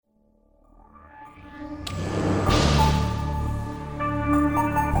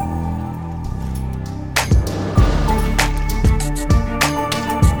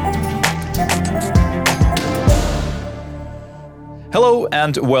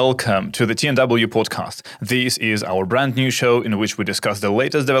and welcome to the TNW podcast. This is our brand new show in which we discuss the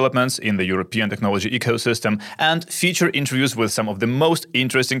latest developments in the European technology ecosystem and feature interviews with some of the most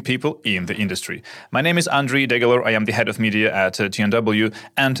interesting people in the industry. My name is Andriy Degeler. I am the head of media at TNW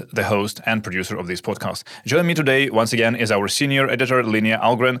and the host and producer of this podcast. Joining me today, once again, is our senior editor, Linnea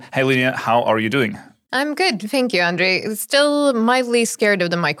Algren. Hey, Linnea, how are you doing? I'm good. Thank you, Andriy. Still mildly scared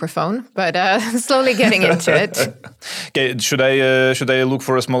of the microphone, but slowly getting into it. Okay, should I look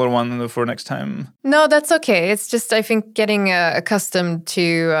for a smaller one for next time? No, that's okay. It's just, I think, getting accustomed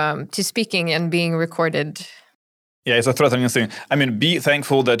to speaking and being recorded. Yeah, it's a threatening thing. I mean, be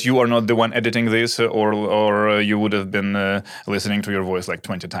thankful that you are not the one editing this, or you would have been listening to your voice like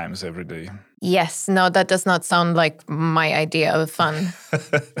 20 times every day. Yes, no, that does not sound like my idea of fun.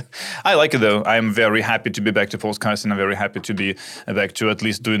 I like it, though. I'm very happy to be back to podcasting. I'm very happy to be back to at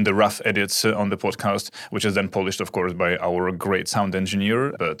least doing the rough edits on the podcast, which is then polished, of course, by our great sound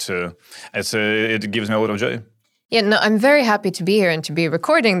engineer. But it gives me a lot of joy. Yeah, no, I'm very happy to be here and to be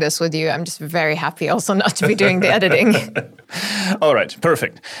recording this with you. I'm just very happy also not to be doing the editing. All right,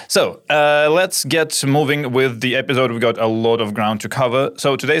 perfect. So let's get moving with the episode. We've got a lot of ground to cover.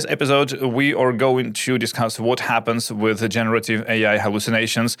 So today's episode, we are going to discuss what happens with generative AI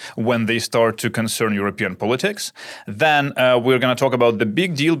hallucinations when they start to concern European politics. Then we're going to talk about the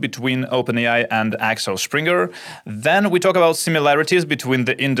big deal between OpenAI and Axel Springer. Then we talk about similarities between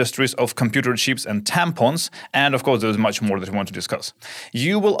the industries of computer chips and tampons. And of course, there's much more that we want to discuss.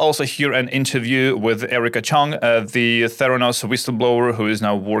 You will also hear an interview with Erika Cheung, the Theranos whistleblower who is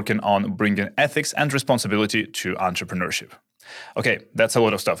now working on bringing ethics and responsibility to entrepreneurship. Okay, that's a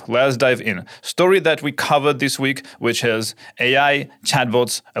lot of stuff. Let's dive in. Story that we covered this week, which is AI,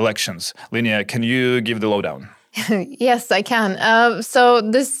 chatbots, elections. Linnea, can you give the lowdown? Yes, I can. So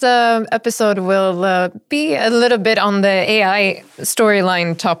this episode will be a little bit on the AI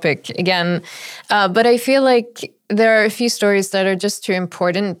storyline topic again. But I feel like there are a few stories that are just too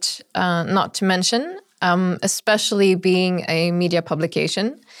important not to mention, especially being a media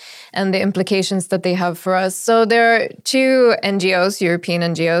publication and the implications that they have for us. So there are two NGOs, European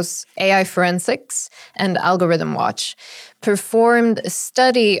NGOs, AI Forensics and Algorithm Watch, performed a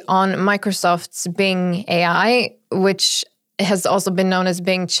study on Microsoft's Bing AI, which has also been known as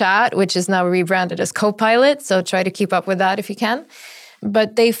Bing Chat, which is now rebranded as Copilot. So try to keep up with that if you can.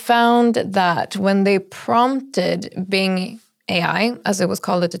 But they found that when they prompted Bing AI, as it was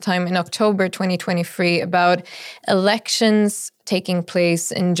called at the time, in October 2023, about elections taking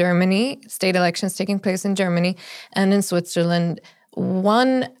place in Germany, state elections taking place in Germany and in Switzerland,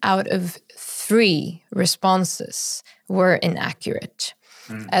 1 out of 3 responses were inaccurate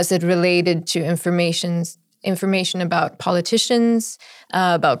as it related to information about politicians,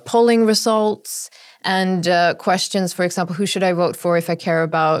 about polling results, and questions, for example, who should I vote for if I care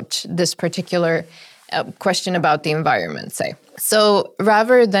about this particular question about the environment, say. So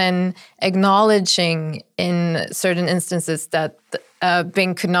rather than acknowledging in certain instances that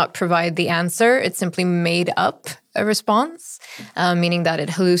Bing could not provide the answer, it simply made up a response, meaning that it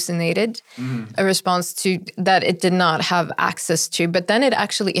hallucinated a response to that it did not have access to. But then it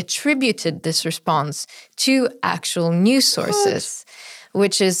actually attributed this response to actual news sources,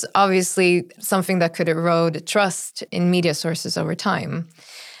 which is obviously something that could erode trust in media sources over time.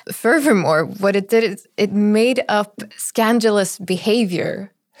 Furthermore, what it did is it made up scandalous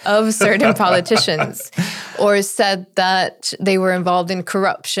behavior of certain politicians or said that they were involved in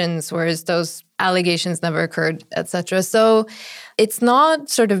corruptions, whereas those allegations never occurred, etc. So it's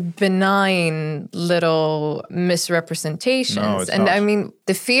not sort of benign little misrepresentations. No, it's not. I mean,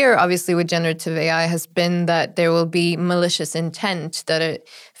 the fear, obviously, with generative AI has been that there will be malicious intent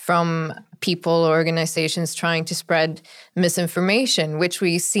from people or organizations trying to spread misinformation, which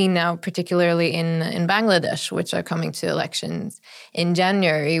we see now particularly in Bangladesh, which are coming to elections in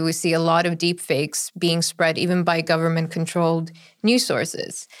January. We see a lot of deepfakes being spread even by government-controlled news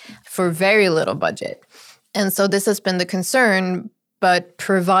sources for very little budget. And so this has been the concern, but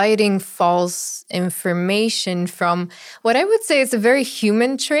providing false information from what I would say is a very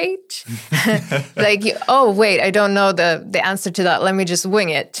human trait. Like, oh, wait, I don't know the answer to that. Let me just wing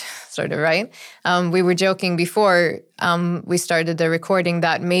it, sort of, right? We were joking before we started the recording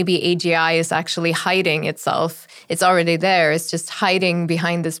that maybe AGI is actually hiding itself. It's already there. It's just hiding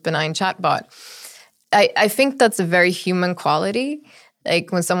behind this benign chatbot. I think that's a very human quality.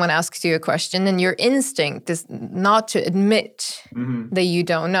 Like when someone asks you a question and your instinct is not to admit that you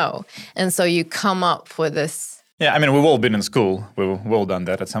don't know. And so you come up with this. Yeah, I mean, we've all been in school. We've all done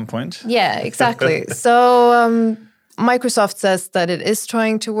that at some point. Yeah, exactly. So Microsoft says that it is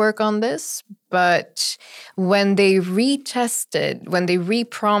trying to work on this, but when they reprompted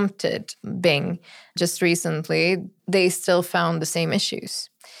Bing just recently, they still found the same issues.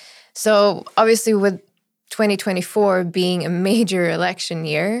 So obviously with 2024 being a major election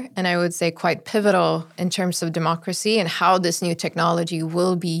year, and I would say quite pivotal in terms of democracy and how this new technology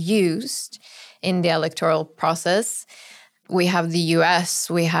will be used in the electoral process, we have the US,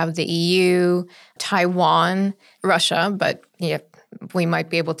 we have the EU, Taiwan, Russia, but yeah, we might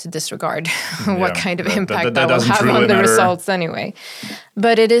be able to disregard what kind of impact that will have on the results anyway.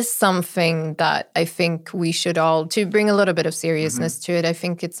 But it is something that I think we should all, to bring a little bit of seriousness to it, I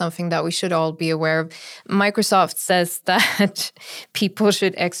think it's something that we should all be aware of. Microsoft says that people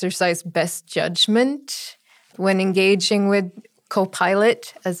should exercise best judgment when engaging with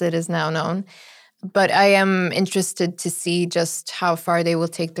Copilot, as it is now known. But I am interested to see just how far they will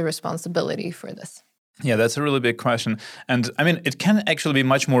take the responsibility for this. Yeah, that's a really big question. And I mean, it can actually be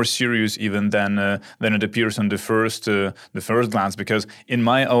much more serious even than it appears on the first glance, because in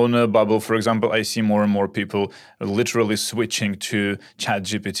my own bubble, for example, I see more and more people literally switching to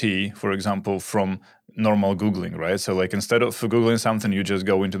ChatGPT, for example, from normal Googling, right? So like instead of Googling something, you just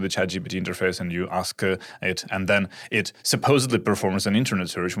go into the ChatGPT interface and you ask it, and then it supposedly performs an internet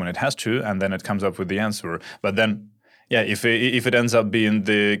search when it has to, and then it comes up with the answer. But then, yeah, if it ends up being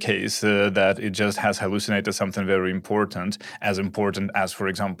the case that it just has hallucinated something very important as, for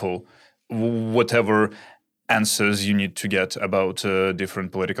example, whatever answers you need to get about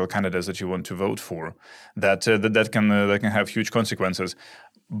different political candidates that you want to vote for, that can have huge consequences,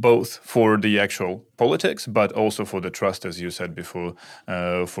 both for the actual politics, but also for the trust, as you said before,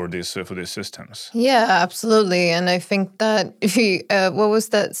 for these systems. Yeah, absolutely. And I think that what was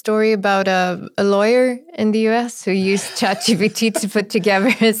that story about a lawyer in the US who used ChatGPT to put together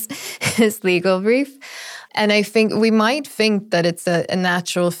his legal brief? And I think we might think that it's a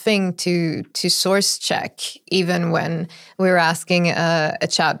natural thing to source check, even when we're asking a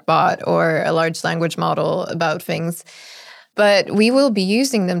chatbot or a large language model about things. But we will be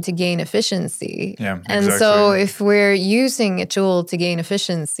using them to gain efficiency. Yeah, exactly. And so if we're using a tool to gain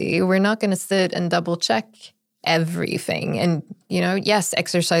efficiency, we're not going to sit and double check everything and, yes,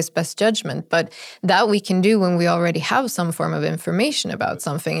 exercise best judgment. But that we can do when we already have some form of information about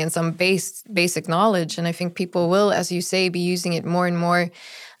something and some basic knowledge. And I think people will, as you say, be using it more and more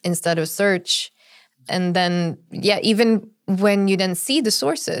instead of search. And then, even when you then see the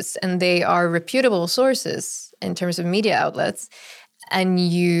sources and they are reputable sources in terms of media outlets, and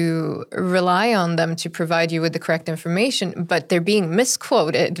you rely on them to provide you with the correct information, but they're being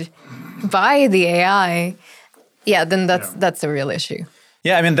misquoted by the AI, then that's a real issue.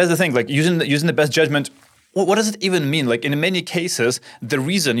 Yeah, I mean, that's the thing, like using the best judgment. What does it even mean? Like in many cases, the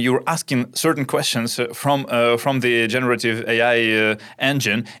reason you're asking certain questions from the generative AI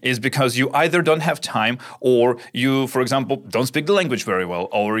engine is because you either don't have time, or you, for example, don't speak the language very well,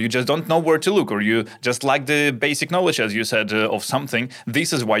 or you just don't know where to look, or you just lack the basic knowledge, as you said, of something.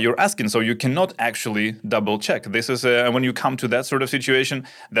 This is why you're asking. So you cannot actually double check. This is when you come to that sort of situation,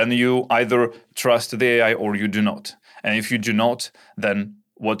 then you either trust the AI or you do not. And if you do not, then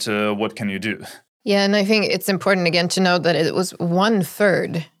what can you do? Yeah, and I think it's important again to note that it was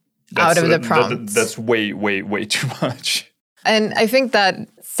 1/3 out of the prompts. That's way, way, way too much. And I think that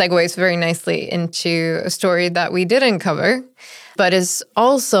segues very nicely into a story that we didn't cover, but is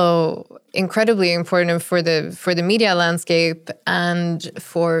also incredibly important for the media landscape and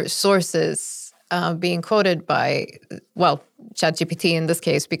for sources being quoted by, ChatGPT in this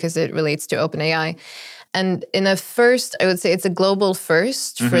case, because it relates to OpenAI. And in a first, I would say it's a global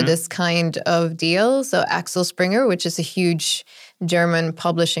first for this kind of deal. So Axel Springer, which is a huge German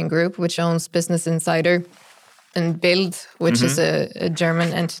publishing group, which owns Business Insider, and Bild, which is a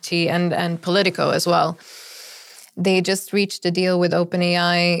German entity, and Politico as well. They just reached a deal with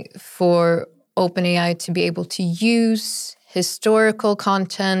OpenAI for OpenAI to be able to use historical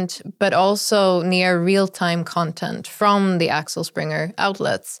content, but also near real-time content from the Axel Springer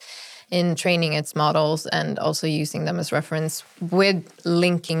outlets in training its models and also using them as reference with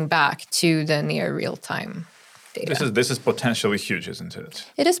linking back to the near real-time data. This is potentially huge, isn't it?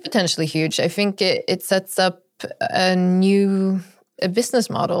 It is potentially huge. I think it sets up a new business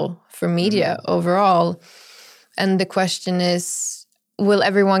model for media overall. And the question is, will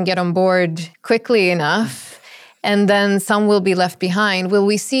everyone get on board quickly enough? And then some will be left behind. Will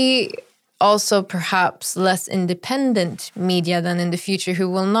we see also perhaps less independent media than in the future who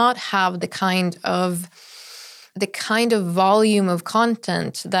will not have the kind of the kind of volume of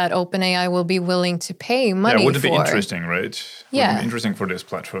content that OpenAI will be willing to pay money for. Yeah, would it be interesting, right? Yeah. Would it be interesting for these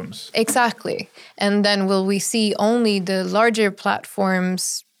platforms? Exactly. And then will we see only the larger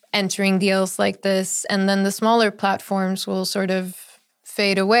platforms entering deals like this, and then the smaller platforms will sort of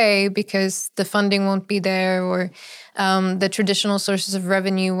fade away because the funding won't be there, or the traditional sources of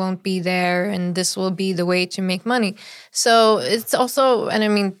revenue won't be there, and this will be the way to make money. So it's also, and I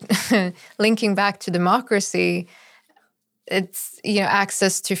mean, linking back to democracy, it's,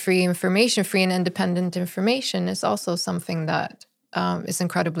 access to free information, free and independent information is also something that is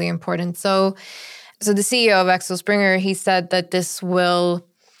incredibly important. So the CEO of Axel Springer, he said that this will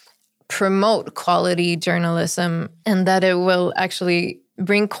promote quality journalism and that it will actually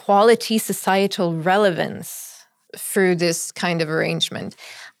bring quality societal relevance through this kind of arrangement.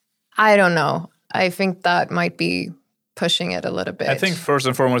 I don't know. I think that might be pushing it a little bit. I think first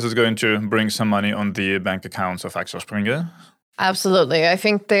and foremost it's going to bring some money on the bank accounts of Axel Springer. Absolutely. I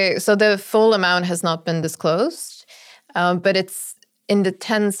think the full amount has not been disclosed, but it's in the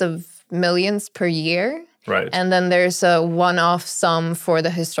tens of millions per year. Right. And then there's a one-off sum for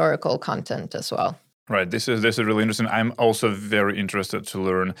the historical content as well. Right. This is really interesting. I'm also very interested to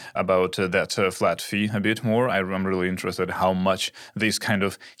learn about that flat fee a bit more. I'm really interested how much this kind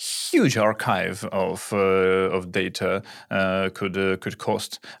of huge archive of data could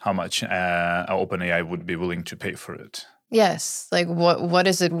cost. How much OpenAI would be willing to pay for it. Yes. Like what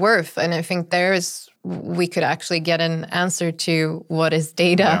is it worth? And I think we could actually get an answer to what is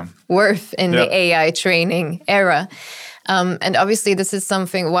data worth in the AI training era. And obviously this is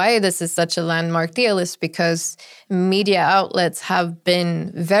why this is such a landmark deal is because media outlets have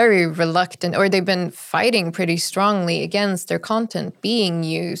been very reluctant, or they've been fighting pretty strongly against their content being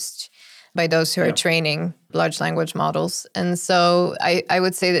used by those who are training large language models. And so I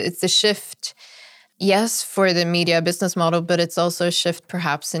would say that it's a shift, yes, for the media business model, but it's also a shift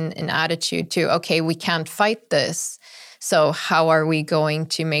perhaps in attitude to, okay, we can't fight this. So how are we going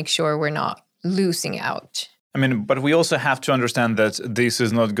to make sure we're not losing out? I mean, but we also have to understand that this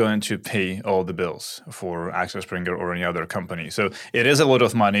is not going to pay all the bills for Axel Springer or any other company. So it is a lot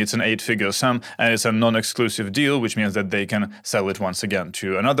of money. It's an 8-figure sum, and it's a non-exclusive deal, which means that they can sell it once again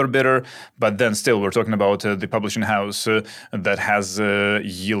to another bidder. But then still, we're talking about the publishing house that has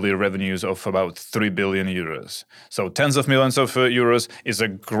yearly revenues of about 3 billion euros. So tens of millions of euros is a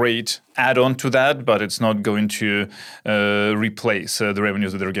great add-on to that, but it's not going to replace the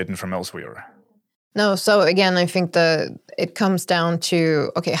revenues that they're getting from elsewhere. No, so again, I think it comes down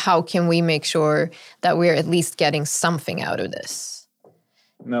to, okay, how can we make sure that we're at least getting something out of this?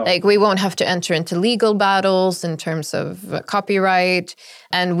 No. Like, we won't have to enter into legal battles in terms of copyright,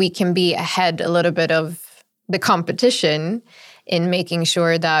 and we can be ahead a little bit of the competition in making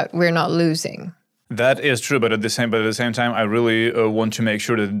sure that we're not losing. That is true, but at the same time, I really want to make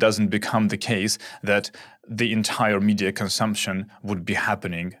sure that it doesn't become the case that the entire media consumption would be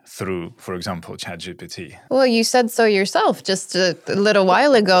happening through, for example, ChatGPT. Well, you said so yourself just a little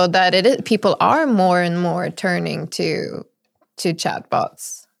while ago that people are more and more turning to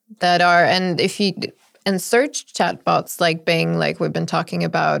chatbots that are, and if you search chatbots like Bing, like we've been talking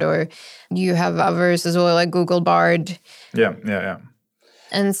about, or you have others as well, like Google Bard. Yeah.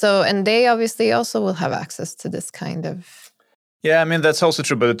 And they obviously also will have access to this kind of... Yeah, I mean, that's also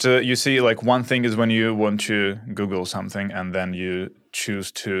true. But you see, like, one thing is when you want to Google something and then you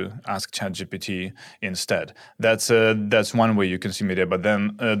choose to ask ChatGPT instead. That's one way you consume media. But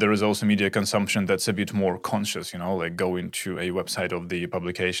then there is also media consumption that's a bit more conscious, like going to a website of the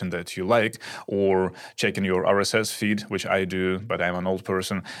publication that you like, or checking your RSS feed, which I do, but I'm an old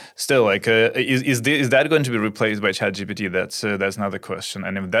person. Still, like, is that going to be replaced by ChatGPT? That's another question.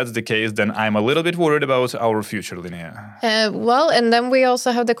 And if that's the case, then I'm a little bit worried about our future, Linnea. Well, and then we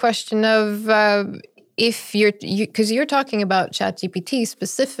also have the question of... if because you're talking about ChatGPT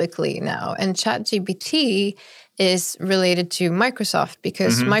specifically now, and ChatGPT is related to Microsoft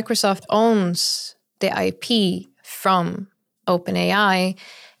because Microsoft owns the IP from OpenAI,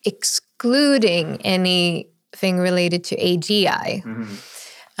 excluding anything related to AGI.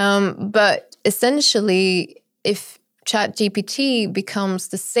 But essentially, if ChatGPT becomes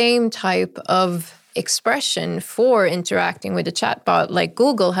the same type of expression for interacting with a chatbot, like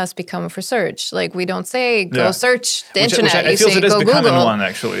Google has become for search. Like, we don't say go search the internet. I you feel say it is go becoming Google. one,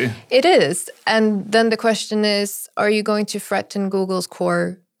 actually. It is, and then the question is: are you going to threaten Google's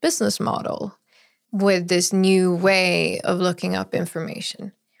core business model with this new way of looking up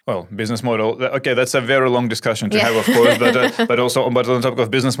information? Well, business model. Okay, that's a very long discussion to have, of course. But on top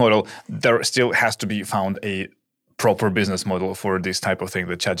of business model, there still has to be found a proper business model for this type of thing,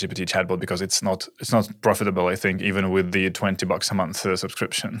 the ChatGPT chatbot, because it's not profitable, I think, even with the $20 a month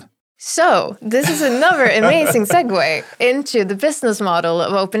subscription. So this is another amazing segue into the business model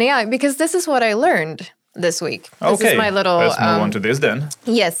of OpenAI, because this is what I learned this week. This is my little... Let's move on to this then.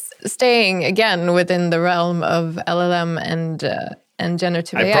 Yes, staying again within the realm of LLM and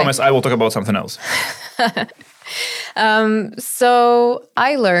generative AI. I promise I will talk about something else. So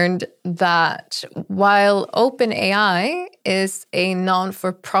I learned that while OpenAI is a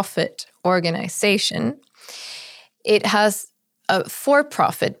non-for-profit organization, it has a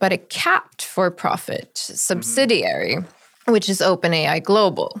for-profit, but a capped for-profit subsidiary, which is OpenAI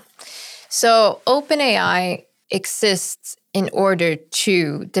Global. So OpenAI exists in order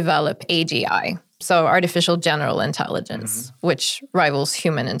to develop AGI, so artificial general intelligence, which rivals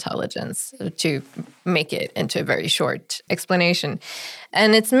human intelligence, to make it into a very short explanation.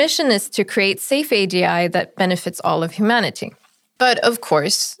 And its mission is to create safe AGI that benefits all of humanity. But of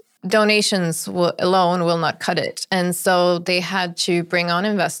course, donations alone will not cut it. And so they had to bring on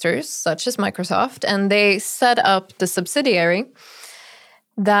investors, such as Microsoft, and they set up the subsidiary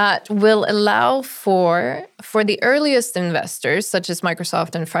that will allow for the earliest investors, such as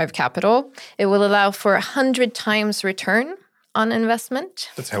Microsoft and Thrive Capital, it will allow for 100 times return on investment.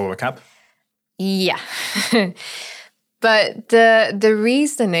 That's a hell of a cap. Yeah. But the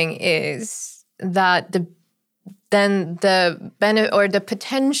reasoning is that the benefit or the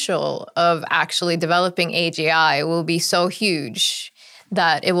potential of actually developing AGI will be so huge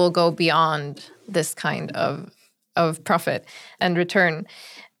that it will go beyond this kind of profit and return.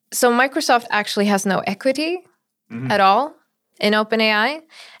 So Microsoft actually has no equity at all in OpenAI.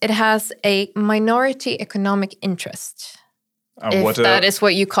 It has a minority economic interest. That is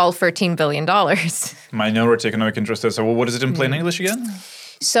what you call $13 billion. Minority economic interest. So what does it in plain English again?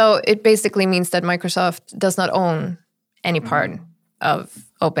 So it basically means that Microsoft does not own any part of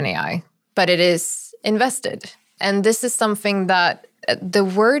OpenAI, but it is invested. And this is something that the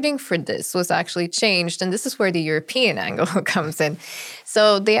wording for this was actually changed, and this is where the European angle comes in.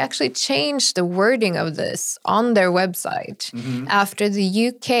 So they actually changed the wording of this on their website after the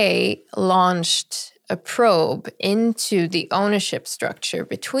UK launched a probe into the ownership structure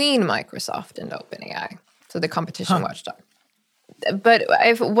between Microsoft and OpenAI, so the competition watchdog. But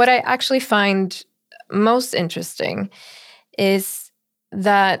what I actually find most interesting is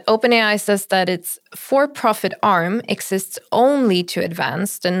that OpenAI says that its for-profit arm exists only to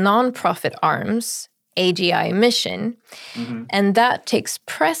advance the non-profit arm's AGI mission, and that takes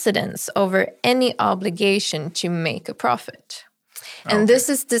precedence over any obligation to make a profit. And this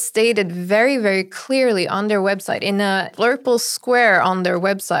is stated very, very clearly on their website, in a purple square on their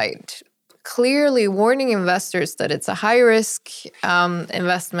website, clearly warning investors that it's a high-risk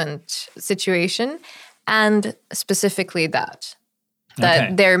investment situation, and specifically that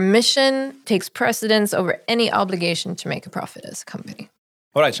their mission takes precedence over any obligation to make a profit as a company.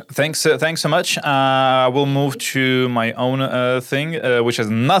 All right, thanks so much. We'll move to my own thing, which has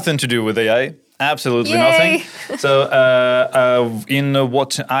nothing to do with AI. Absolutely nothing. So in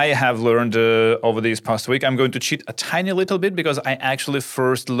what I have learned over this past week, I'm going to cheat a tiny little bit because I actually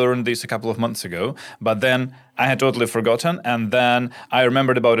first learned this a couple of months ago, but then I had totally forgotten. And then I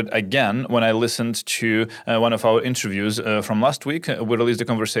remembered about it again when I listened to one of our interviews from last week. We released a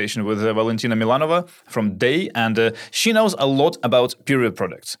conversation with Valentina Milanova from Day, and she knows a lot about period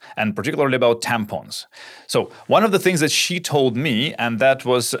products, and particularly about tampons. So one of the things that she told me, and that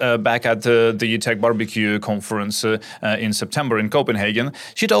was back at the Tech Barbecue conference in September in Copenhagen,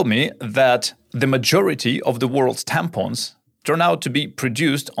 she told me that the majority of the world's tampons turn out to be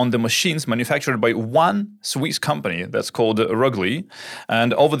produced on the machines manufactured by one Swiss company that's called Rugly.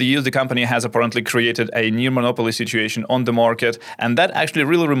 And over the years, the company has apparently created a near monopoly situation on the market. And that actually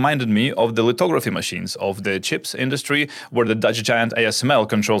really reminded me of the lithography machines of the chips industry, where the Dutch giant ASML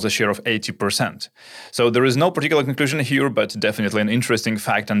controls a share of 80%. So there is no particular conclusion here, but definitely an interesting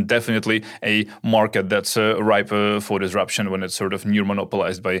fact, and definitely a market that's ripe for disruption when it's sort of near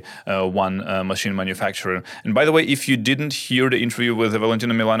monopolized by one machine manufacturer. And by the way, if you didn't hear the interview with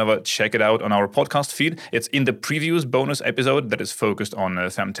Valentina Milanova, check it out on our podcast feed. It's in the previous bonus episode that is focused on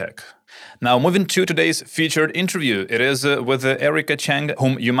femtech. Now, moving to today's featured interview. It is with Erika Cheung,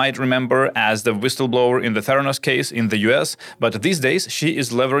 whom you might remember as the whistleblower in the Theranos case in the US. But these days, she is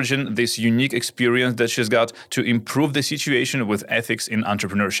leveraging this unique experience that she's got to improve the situation with ethics in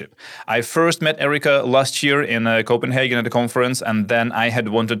entrepreneurship. I first met Erika last year in Copenhagen at a conference, and then I had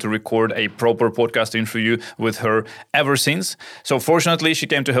wanted to record a proper podcast interview with her ever since. So fortunately, she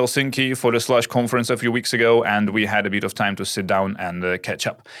came to Helsinki for the Slush conference a few weeks ago, and we had a bit of time to sit down and catch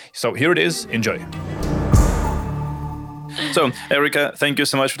up. So here it is. Enjoy. So, Erika, thank you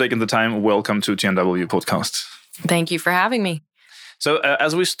so much for taking the time. Welcome to TNW Podcast. Thank you for having me. So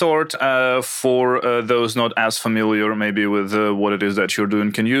as we start, for those not as familiar maybe with what it is that you're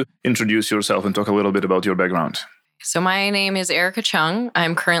doing, can you introduce yourself and talk a little bit about your background? So my name is Erika Cheung.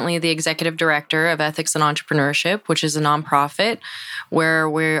 I'm currently the Executive Director of Ethics and Entrepreneurship, which is a nonprofit where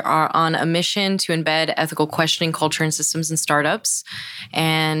we are on a mission to embed ethical questioning culture and systems in startups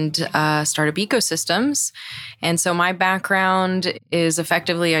and startup ecosystems. And so my background is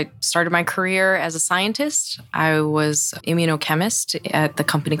effectively, I started my career as a scientist. I was immunochemist at the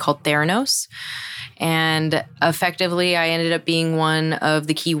company called Theranos. And effectively, I ended up being one of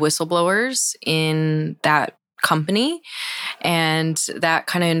the key whistleblowers in that company. And that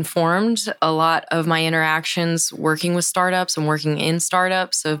kind of informed a lot of my interactions working with startups and working in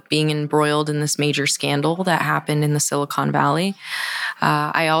startups, of being embroiled in this major scandal that happened in the Silicon Valley.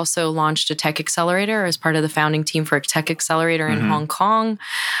 I also launched a tech accelerator as part of the founding team for a tech accelerator in Hong Kong,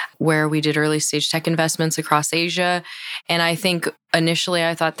 where we did early stage tech investments across Asia. And I think initially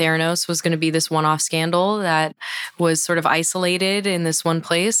I thought Theranos was going to be this one-off scandal that was sort of isolated in this one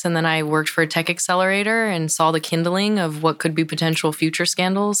place. And then I worked for a tech accelerator and saw the kindling of what could be potential future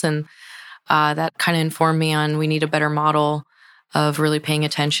scandals. And that kind of informed me on we need a better model of really paying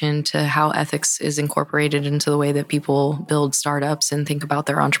attention to how ethics is incorporated into the way that people build startups and think about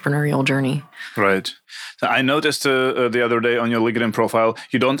their entrepreneurial journey. Right. So I noticed the other day on your LinkedIn profile,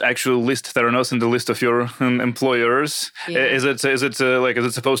 you don't actually list Theranos in the list of your employers. Yeah. Is it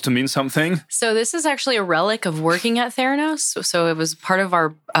supposed to mean something? So this is actually a relic of working at Theranos. So it was part of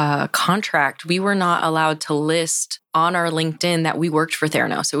our contract. We were not allowed to list on our LinkedIn that we worked for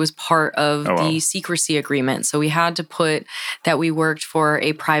Theranos. It was part of the secrecy agreement. So we had to put that we worked for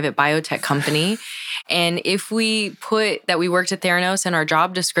a private biotech company. And if we put that we worked at Theranos in our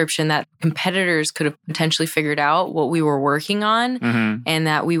job description, that competitors could have potentially figured out what we were working on and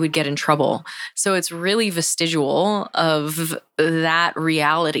that we would get in trouble. So it's really vestigial of that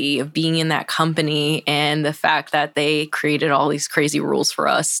reality of being in that company and the fact that they created all these crazy rules for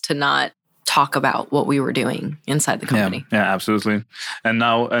us to not talk about what we were doing inside the company. Yeah, absolutely. And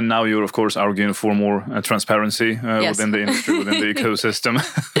now you're of course arguing for more transparency within the industry, within the ecosystem.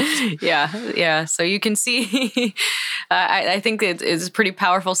 Yeah. So you can see, I think it's a pretty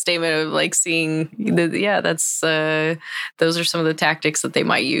powerful statement of like seeing that's those are some of the tactics that they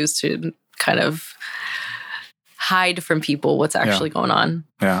might use to kind of hide from people what's actually going on.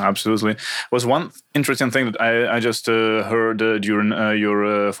 Yeah, absolutely. Was one interesting thing that I just heard during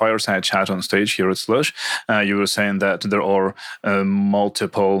your fireside chat on stage here at Slush. You were saying that there are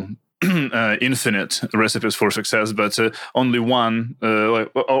multiple infinite recipes for success, but only one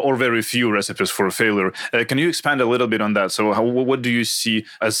or very few recipes for failure. Can you expand a little bit on that? So what do you see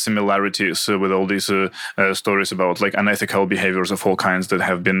as similarities with all these stories about like unethical behaviors of all kinds that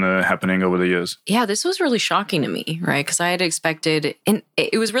have been happening over the years? Yeah, this was really shocking to me, right? Because I had expected, and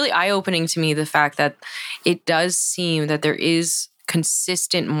it was really eye-opening to me, the fact that it does seem that there is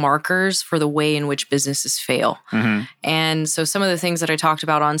consistent markers for the way in which businesses fail. And so some of the things that I talked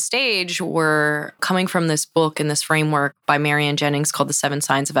about on stage were coming from this book and this framework by Marianne Jennings called The 7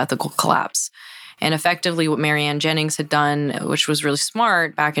 Signs of Ethical Collapse. And effectively what Marianne Jennings had done, which was really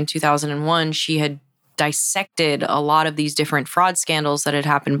smart, back in 2001, she had dissected a lot of these different fraud scandals that had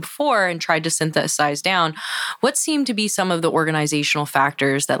happened before and tried to synthesize down what seemed to be some of the organizational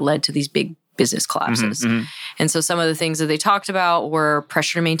factors that led to these big business collapses. And so some of the things that they talked about were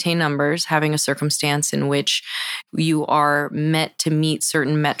pressure to maintain numbers, having a circumstance in which you are meant to meet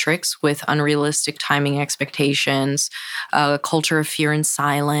certain metrics with unrealistic timing expectations, a culture of fear and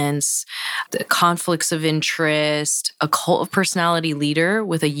silence, the conflicts of interest, a cult of personality leader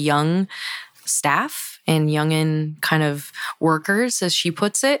with a young staff and youngin kind of workers, as she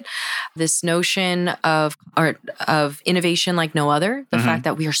puts it. This notion of innovation like no other, the fact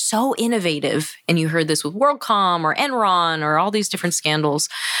that we are so innovative, and you heard this with WorldCom or Enron or all these different scandals,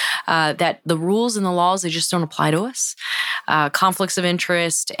 that the rules and the laws, they just don't apply to us. Conflicts of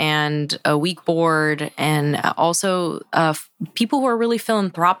interest and a weak board, and also people who are really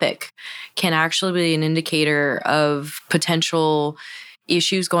philanthropic can actually be an indicator of potential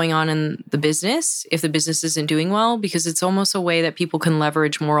issues going on in the business if the business isn't doing well, because it's almost a way that people can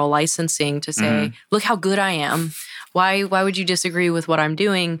leverage moral licensing to say, look how good I am. Why would you disagree with what I'm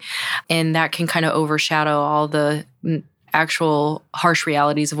doing? And that can kind of overshadow all the actual harsh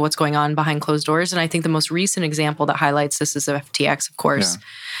realities of what's going on behind closed doors. And I think the most recent example that highlights this is FTX, of course,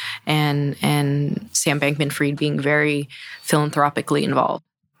 and Sam Bankman-Fried being very philanthropically involved.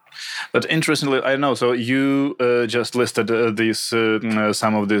 But interestingly, I know. So you just listed these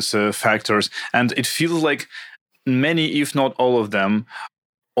some of these factors, and it feels like many, if not all of them,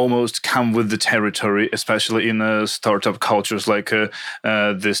 almost come with the territory, especially in startup cultures like the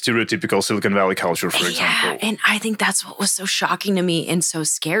stereotypical Silicon Valley culture, for example. Yeah, and I think that's what was so shocking to me and so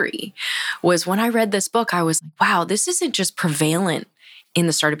scary was when I read this book, I was like, wow, this isn't just prevalent in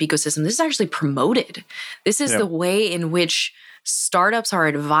the startup ecosystem. This is actually promoted. This is the way in which startups are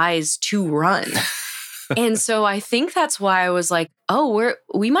advised to run. And so I think that's why I was like, oh,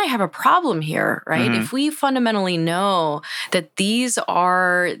 we might have a problem here, right? If we fundamentally know that these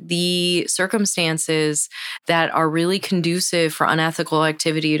are the circumstances that are really conducive for unethical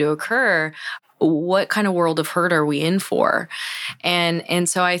activity to occur, what kind of world of hurt are we in for? And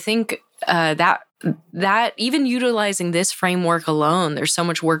so I think that even utilizing this framework alone, there's so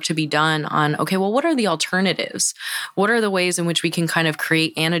much work to be done on, okay, well, what are the alternatives? What are the ways in which we can kind of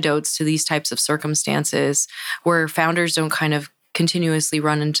create antidotes to these types of circumstances where founders don't kind of continuously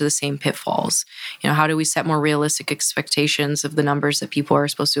run into the same pitfalls? How do we set more realistic expectations of the numbers that people are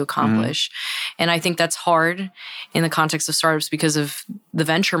supposed to accomplish? And I think that's hard in the context of startups because of the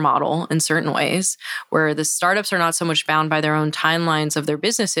venture model in certain ways, where the startups are not so much bound by their own timelines of their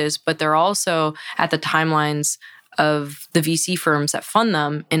businesses, but they're also at the timelines of the VC firms that fund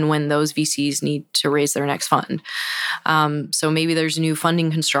them and when those VCs need to raise their next fund. So maybe there's new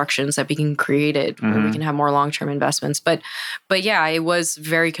funding constructions that being created where we can have more long-term investments. But yeah, it was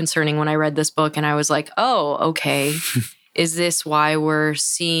very concerning when I read this book and I was like, oh, okay, is this why we're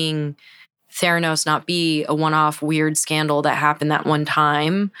seeing Theranos not be a one-off weird scandal that happened that one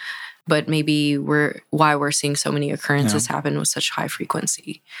time, but maybe why we're seeing so many occurrences happen with such high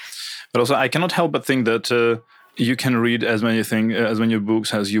frequency. But also, I cannot help but think that you can read as many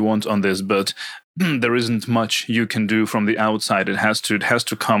books as you want on this, but there isn't much you can do from the outside. It has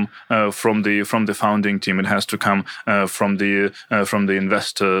to come from the founding team. It has to come from the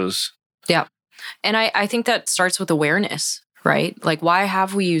investors. Yeah, and I think that starts with awareness, right? Like, why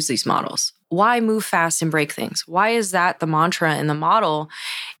have we used these models? Why move fast and break things? Why is that the mantra in the model?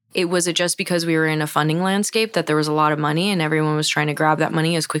 Was it just because we were in a funding landscape that there was a lot of money and everyone was trying to grab that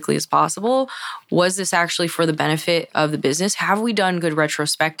money as quickly as possible? Was this actually for the benefit of the business? Have we done good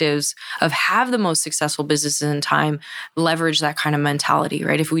retrospectives of have the most successful businesses in time leverage that kind of mentality,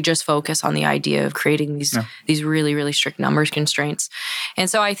 right? If we just focus on the idea of creating these really, really strict numbers constraints. And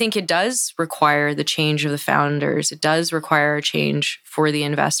so I think it does require the change of the founders. It does require a change for the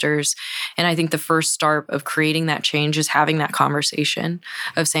investors. And I think the first start of creating that change is having that conversation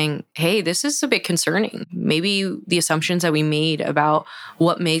of saying, hey, this is a bit concerning. Maybe the assumptions that we made about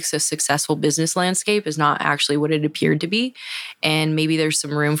what makes a successful business landscape is not actually what it appeared to be. And maybe there's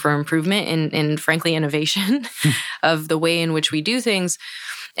some room for improvement and frankly, innovation of the way in which we do things.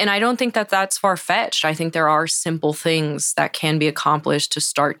 And I don't think that that's far-fetched. I think there are simple things that can be accomplished to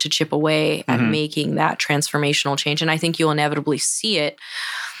start to chip away at making that transformational change. And I think you'll inevitably see it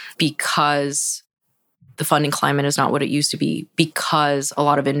because the funding climate is not what it used to be, because a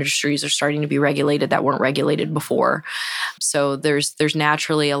lot of industries are starting to be regulated that weren't regulated before. So there's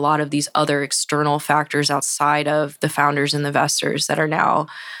naturally a lot of these other external factors outside of the founders and the investors that are now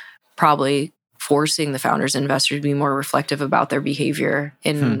probably forcing the founders and investors to be more reflective about their behavior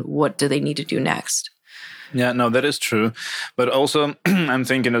and what do they need to do next. Yeah, no, that is true. But also, I'm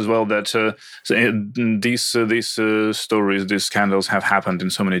thinking as well that these stories, these scandals have happened in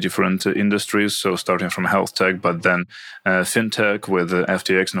so many different industries. So starting from health tech, but then fintech with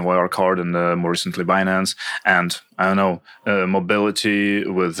FTX and Wirecard, and more recently Binance, and I don't know, mobility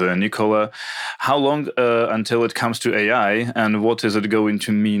with Nikola. How long until it comes to AI, and what is it going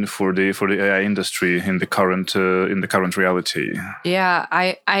to mean for the AI industry in the current reality? Yeah,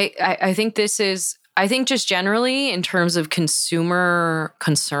 I think this is. I think just generally in terms of consumer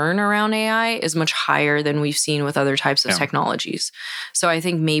concern around AI is much higher than we've seen with other types of technologies. So I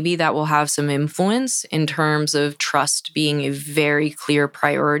think maybe that will have some influence in terms of trust being a very clear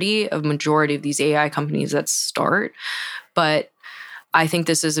priority of majority of these AI companies that start. But I think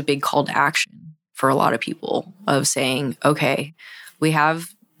this is a big call to action for a lot of people of saying, okay, we have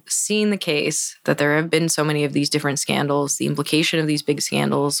seen the case that there have been so many of these different scandals, the implication of these big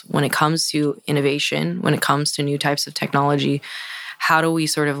scandals when it comes to innovation, when it comes to new types of technology. How do we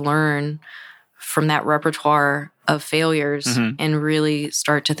sort of learn from that repertoire of failures and really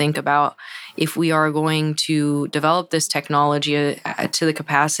start to think about if we are going to develop this technology to the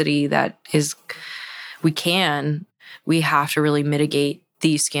capacity that we have to really mitigate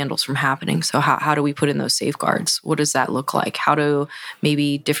these scandals from happening. So how do we put in those safeguards? What does that look like? How do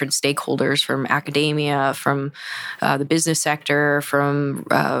maybe different stakeholders from academia, from the business sector, from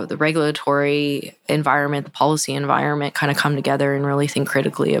the regulatory environment, the policy environment kind of come together and really think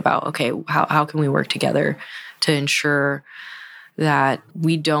critically about, okay, how can we work together to ensure that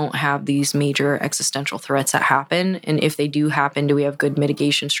we don't have these major existential threats that happen. And if they do happen, do we have good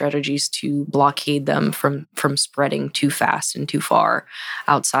mitigation strategies to blockade them from spreading too fast and too far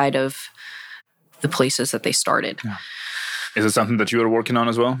outside of the places that they started? Yeah. Is it something that you are working on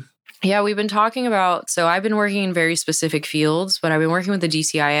as well? Yeah, we've been talking about, so I've been working in very specific fields, but I've been working with the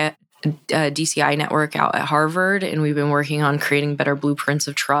DCI network out at Harvard, and we've been working on creating better blueprints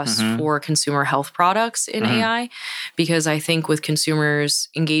of trust for consumer health products in AI, because I think with consumers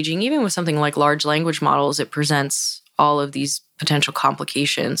engaging, even with something like large language models, it presents all of these potential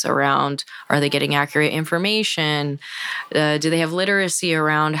complications around, are they getting accurate information? Do they have literacy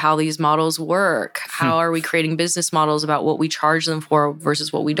around how these models work? How are we creating business models about what we charge them for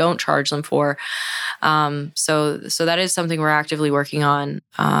versus what we don't charge them for? So that is something we're actively working on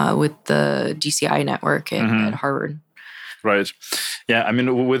with the DCI network at Harvard. Right. Yeah, I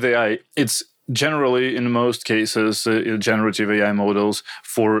mean, with AI, it's generally, in most cases, generative AI models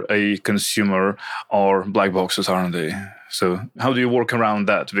for a consumer are black boxes, aren't they? So how do you work around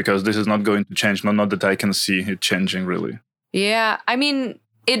that? Because this is not going to change, not that I can see it changing, really. Yeah, I mean,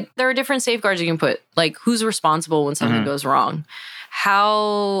 there are different safeguards you can put, like who's responsible when something goes wrong?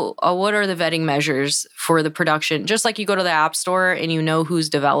 What are the vetting measures for the production? Just like you go to the App Store and you know who's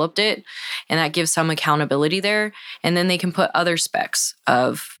developed it, and that gives some accountability there. And then they can put other specs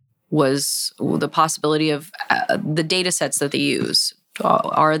of was the possibility of the data sets that they use.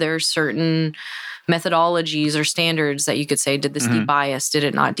 Are there certain methodologies or standards that you could say, did this debias, did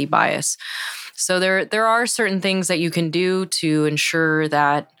it not debias? So there are certain things that you can do to ensure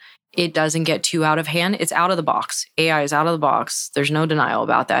that it doesn't get too out of hand. It's out of the box. AI is out of the box. There's no denial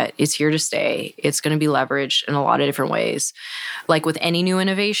about that. It's here to stay. It's going to be leveraged in a lot of different ways. Like with any new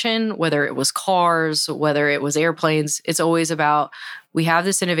innovation, whether it was cars, whether it was airplanes, it's always about, we have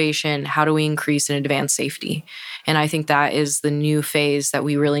this innovation, how do we increase and advance safety? And I think that is the new phase that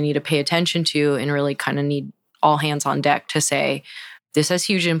we really need to pay attention to and really kind of need all hands on deck to say, this has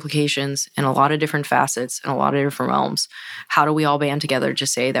huge implications in a lot of different facets and a lot of different realms. How do we all band together to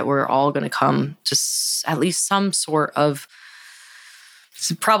say that we're all going to come to at least some sort of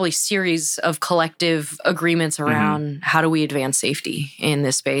probably series of collective agreements around how do we advance safety in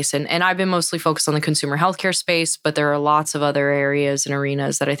this space? And I've been mostly focused on the consumer healthcare space, but there are lots of other areas and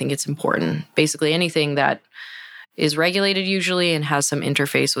arenas that I think it's important. Basically anything that is regulated usually and has some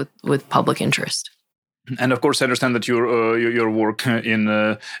interface with public interest. And of course, I understand that your work in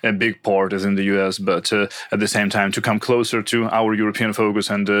a big part is in the US, but at the same time, to come closer to our European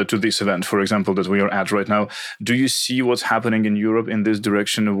focus and to this event, for example, that we are at right now, do you see what's happening in Europe in this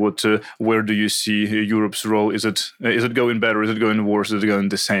direction? Where do you see Europe's role? Is it going better? Is it going worse? Is it going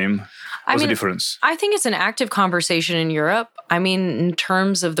the same? What's the difference? I think it's an active conversation in Europe. I mean, in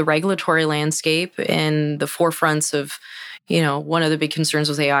terms of the regulatory landscape and the forefronts of, one of the big concerns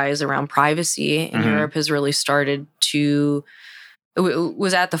with AI is around privacy. And Europe has really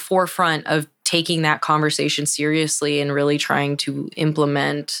was at the forefront of taking that conversation seriously and really trying to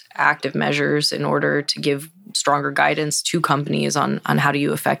implement active measures in order to give stronger guidance to companies on how do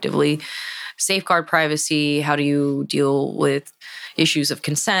you effectively safeguard privacy, how do you deal with issues of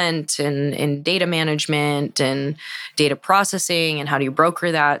consent and data management and data processing, and how do you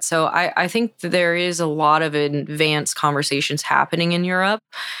broker that? So I think that there is a lot of advanced conversations happening in Europe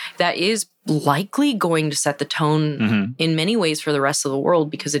that is likely going to set the tone in many ways for the rest of the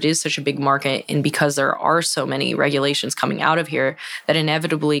world, because it is such a big market and because there are so many regulations coming out of here that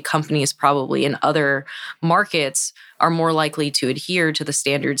inevitably companies probably in other markets are more likely to adhere to the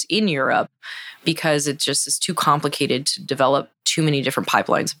standards in Europe, because it just is too complicated to develop too many different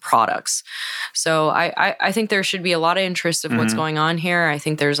pipelines of products. So I think there should be a lot of interest of what's going on here. I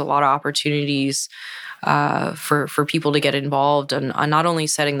think there's a lot of opportunities for people to get involved on not only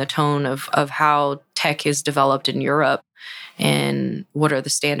setting the tone of how tech is developed in Europe and what are the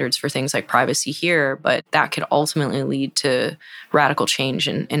standards for things like privacy here, but that could ultimately lead to radical change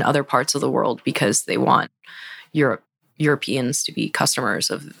in other parts of the world, because they want Europeans to be customers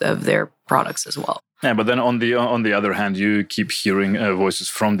of their products as well. Yeah, but then on the other hand, you keep hearing voices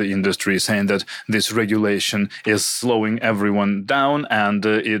from the industry saying that this regulation is slowing everyone down, and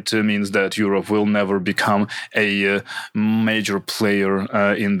it means that Europe will never become a major player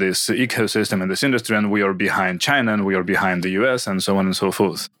in this ecosystem, in this industry, and we are behind China, and we are behind the US, and so on and so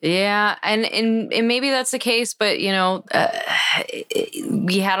forth. Yeah, and maybe that's the case, but we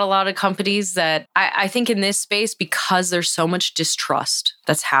had a lot of companies that I think in this space, because there's so much distrust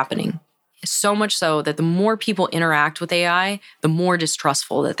that's happening. So much so that the more people interact with AI, the more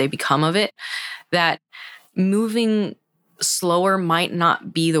distrustful that they become of it, that moving slower might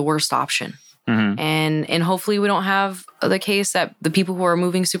not be the worst option. And hopefully we don't have the case that the people who are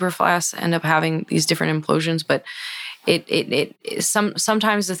moving super fast end up having these different implosions. But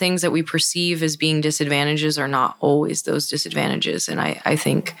sometimes the things that we perceive as being disadvantages are not always those disadvantages. And I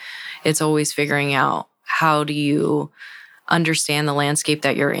think it's always figuring out, how do you understand the landscape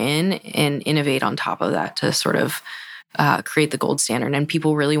that you're in and innovate on top of that to sort of create the gold standard. And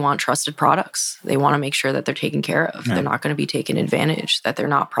people really want trusted products. They want to make sure that they're taken care of. Yeah. They're not going to be taken advantage, that they're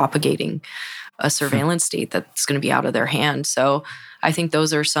not propagating a surveillance state that's going to be out of their hand. So I think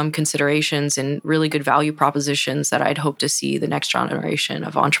those are some considerations and really good value propositions that I'd hope to see the next generation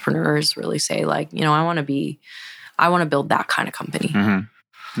of entrepreneurs really say, like, I want to build that kind of company. Mm-hmm.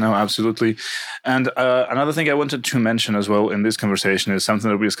 No, absolutely. And another thing I wanted to mention as well in this conversation is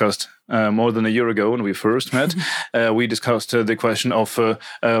something that we discussed more than a year ago when we first met. We discussed the question of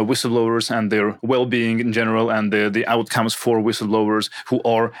whistleblowers and their well-being in general, and the outcomes for whistleblowers, who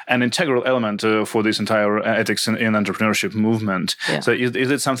are an integral element for this entire ethics in entrepreneurship movement. Yeah. So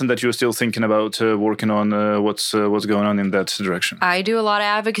is it something that you're still thinking about working on? What's going on in that direction? I do a lot of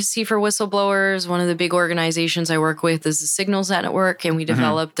advocacy for whistleblowers. One of the big organizations I work with is the Signals Network, and we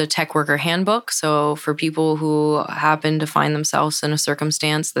develop the Tech Worker Handbook. So for people who happen to find themselves in a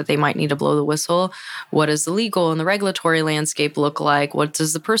circumstance that they might need to blow the whistle, what does the legal and the regulatory landscape look like? What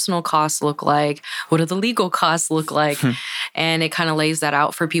does the personal costs look like? What do the legal costs look like? And it kind of lays that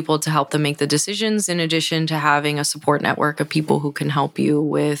out for people to help them make the decisions, in addition to having a support network of people who can help you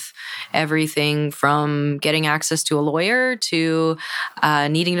with everything from getting access to a lawyer to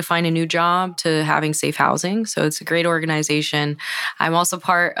needing to find a new job to having safe housing. So it's a great organization. I'm also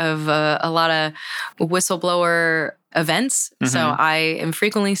part of a lot of whistleblower events. Mm-hmm. So I am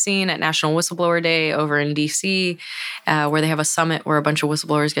frequently seen at National Whistleblower Day over in DC, where they have a summit where a bunch of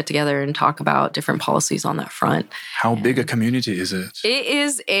whistleblowers get together and talk about different policies on that front. How big a community is it? It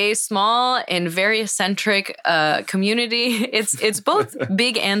is a small and very eccentric community. It's both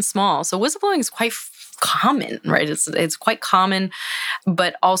big and small. So whistleblowing is quite common, right? It's quite common,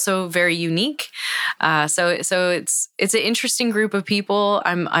 but also very unique. So it's an interesting group of people.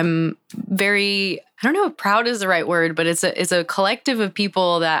 I'm very, I don't know if proud is the right word, but it's a collective of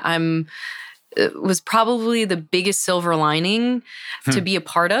people that was probably the biggest silver lining to be a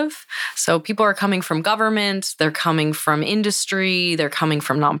part of. So people are coming from government, they're coming from industry, they're coming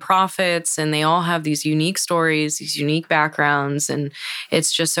from nonprofits, and they all have these unique stories, these unique backgrounds. And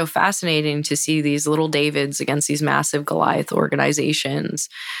it's just so fascinating to see these little Davids against these massive Goliath organizations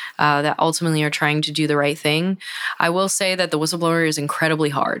that ultimately are trying to do the right thing. I will say that the whistleblower is incredibly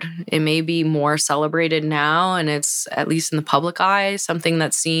hard. It may be more celebrated now, and it's, at least in the public eye, something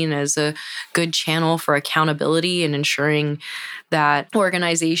that's seen as a good channel for accountability and ensuring that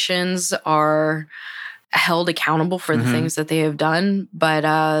organizations are held accountable for the things that they have done. But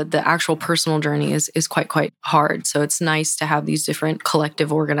the actual personal journey is quite hard. So it's nice to have these different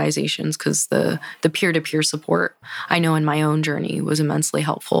collective organizations, because the peer-to-peer support, I know in my own journey, was immensely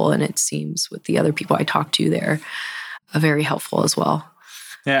helpful. And it seems with the other people I talked to there, very helpful as well.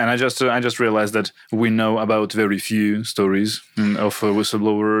 Yeah, and I just realized that we know about very few stories of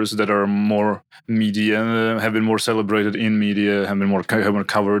whistleblowers that are more media, have been more celebrated in media, have been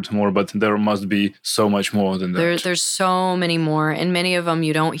covered more, but there must be so much more than that. There's so many more, and many of them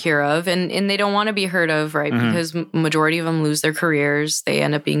you don't hear of, and they don't want to be heard of, right? Because majority of them lose their careers. They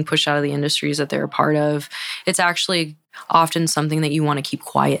end up being pushed out of the industries that they're a part of. It's actually often something that you want to keep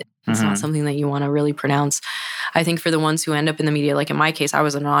quiet. It's not something that you want to really pronounce. I think for the ones who end up in the media, like in my case, I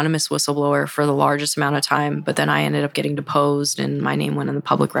was an anonymous whistleblower for the largest amount of time, but then I ended up getting deposed and my name went in the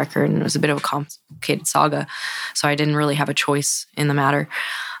public record, and it was a bit of a complicated saga. So I didn't really have a choice in the matter.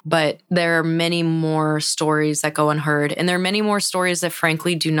 But there are many more stories that go unheard, and there are many more stories that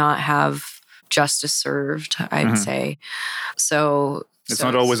frankly do not have justice served, I'd say. So it's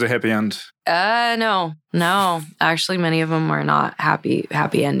not always a happy end. No. Actually, many of them are not happy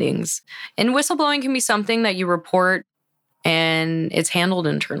endings. And whistleblowing can be something that you report and it's handled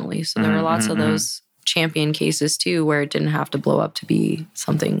internally. So there are lots of those champion cases too, where it didn't have to blow up to be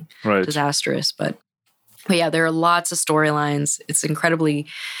something disastrous. But yeah, there are lots of storylines. It's incredibly,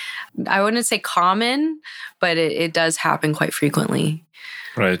 I wouldn't say common, but it does happen quite frequently.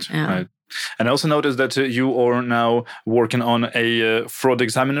 Right. And I also noticed that you are now working on a fraud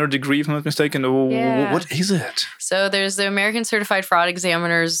examiner degree, if I'm not mistaken. Yeah. What is it? So there's the American Certified Fraud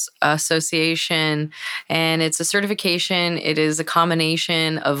Examiners Association, and it's a certification. It is a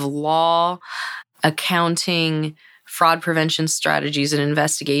combination of law, accounting, fraud prevention strategies, and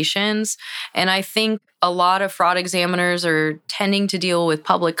investigations. And I think a lot of fraud examiners are tending to deal with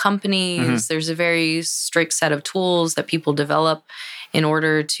public companies. There's a very strict set of tools that people develop in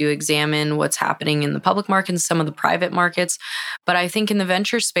order to examine what's happening in the public markets, some of the private markets. But I think in the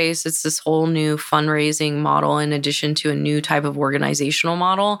venture space, it's this whole new fundraising model in addition to a new type of organizational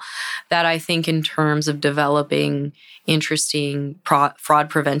model that I think in terms of developing interesting fraud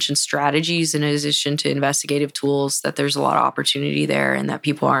prevention strategies in addition to investigative tools, that there's a lot of opportunity there and that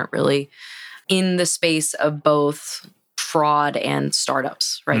people aren't really in the space of both fraud and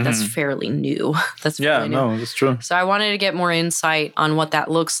startups, right? That's fairly new. That's fairly new. No, that's true. So I wanted to get more insight on what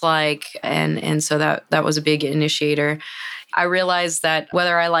that looks like. And so that was a big initiator. I realized that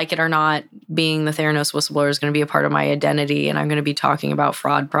whether I like it or not, being the Theranos whistleblower is going to be a part of my identity. And I'm going to be talking about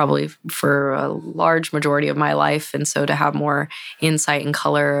fraud probably for a large majority of my life. And so to have more insight and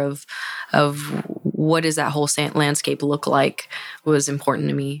color of what does that whole landscape look like was important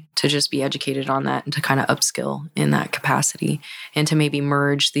to me, to just be educated on that and to kind of upskill in that capacity and to maybe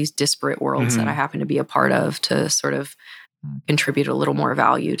merge these disparate worlds that I happen to be a part of to sort of contribute a little more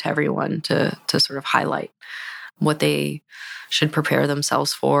value to everyone, to sort of highlight what they should prepare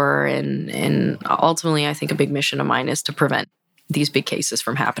themselves for. And ultimately, I think a big mission of mine is to prevent these big cases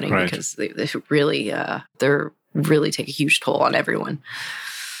from happening because they really take a huge toll on everyone.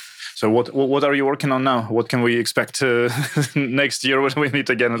 So what are you working on now? What can we expect next year when we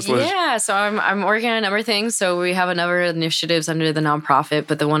meet again? Yeah, so I'm working on a number of things. So we have a number of initiatives under the nonprofit,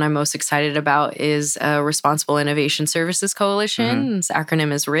 but the one I'm most excited about is Responsible Innovation Services Coalition. Its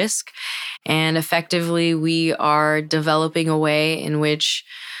acronym is RISC. And effectively, we are developing a way in which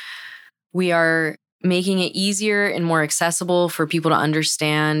we are making it easier and more accessible for people to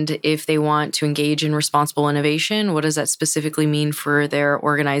understand if they want to engage in responsible innovation. What does that specifically mean for their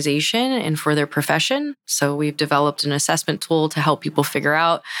organization and for their profession? So we've developed an assessment tool to help people figure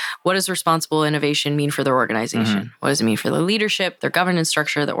out what does responsible innovation mean for their organization? What does it mean for their leadership, their governance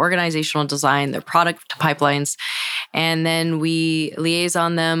structure, their organizational design, their product pipelines? And then we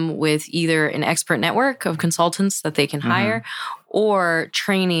liaison them with either an expert network of consultants that they can hire or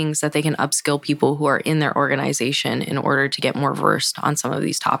trainings that they can upskill people who are in their organization in order to get more versed on some of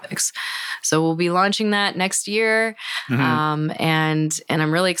these topics. So we'll be launching that next year. And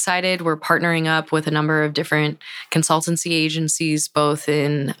I'm really excited. We're partnering up with a number of different consultancy agencies, both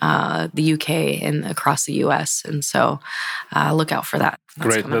in the UK and across the US. And so look out for that.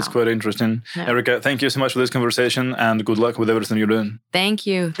 Great. That's quite interesting. Yeah. Erika, thank you so much for this conversation and good luck with everything you're doing. Thank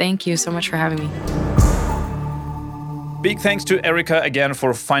you. Thank you so much for having me. Big thanks to Erika again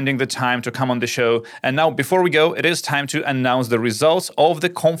for finding the time to come on the show. And now, before we go, it is time to announce the results of the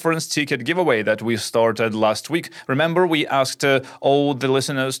conference ticket giveaway that we started last week. Remember, we asked all the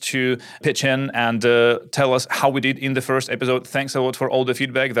listeners to pitch in and tell us how we did in the first episode. Thanks a lot for all the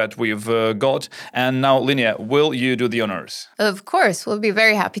feedback that we've got. And now, Linnea, will you do the honors? Of course, we'll be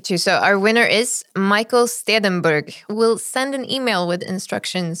very happy to. So our winner is Michael Stedenberg. We'll send an email with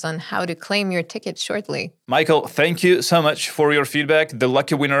instructions on how to claim your ticket shortly. Michael, thank you so much for your feedback. The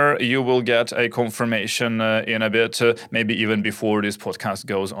lucky winner, you will get a confirmation in a bit, maybe even before this podcast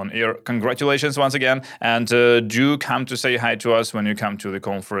goes on air. Congratulations once again, and do come to say hi to us when you come to the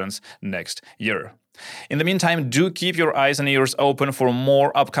conference next year. In the meantime, do keep your eyes and ears open for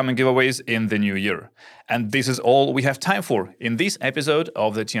more upcoming giveaways in the new year. And this is all we have time for in this episode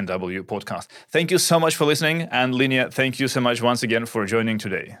of the TNW podcast. Thank you so much for listening, and Linnea, thank you so much once again for joining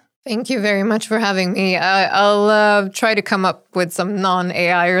today. Thank you very much for having me. I'll try to come up with some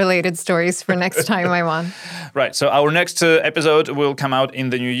non-AI related stories for next time I'm on. Right. So our next episode will come out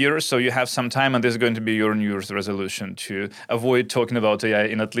in the new year. So you have some time, and this is going to be your New Year's resolution to avoid talking about AI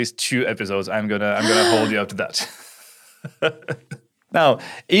in at least 2 episodes. I'm gonna hold you up to that. Now,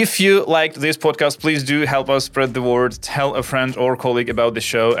 if you liked this podcast, please do help us spread the word. Tell a friend or colleague about the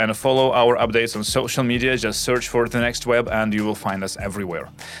show and follow our updates on social media. Just search for The Next Web and you will find us everywhere.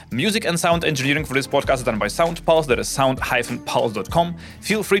 Music and sound engineering for this podcast is done by SoundPulse. That is sound-pulse.com.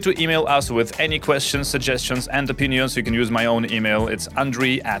 Feel free to email us with any questions, suggestions, and opinions. You can use my own email. It's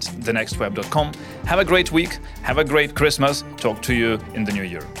andrei@thenextweb.com. Have a great week. Have a great Christmas. Talk to you in the new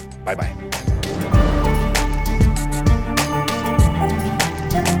year. Bye-bye.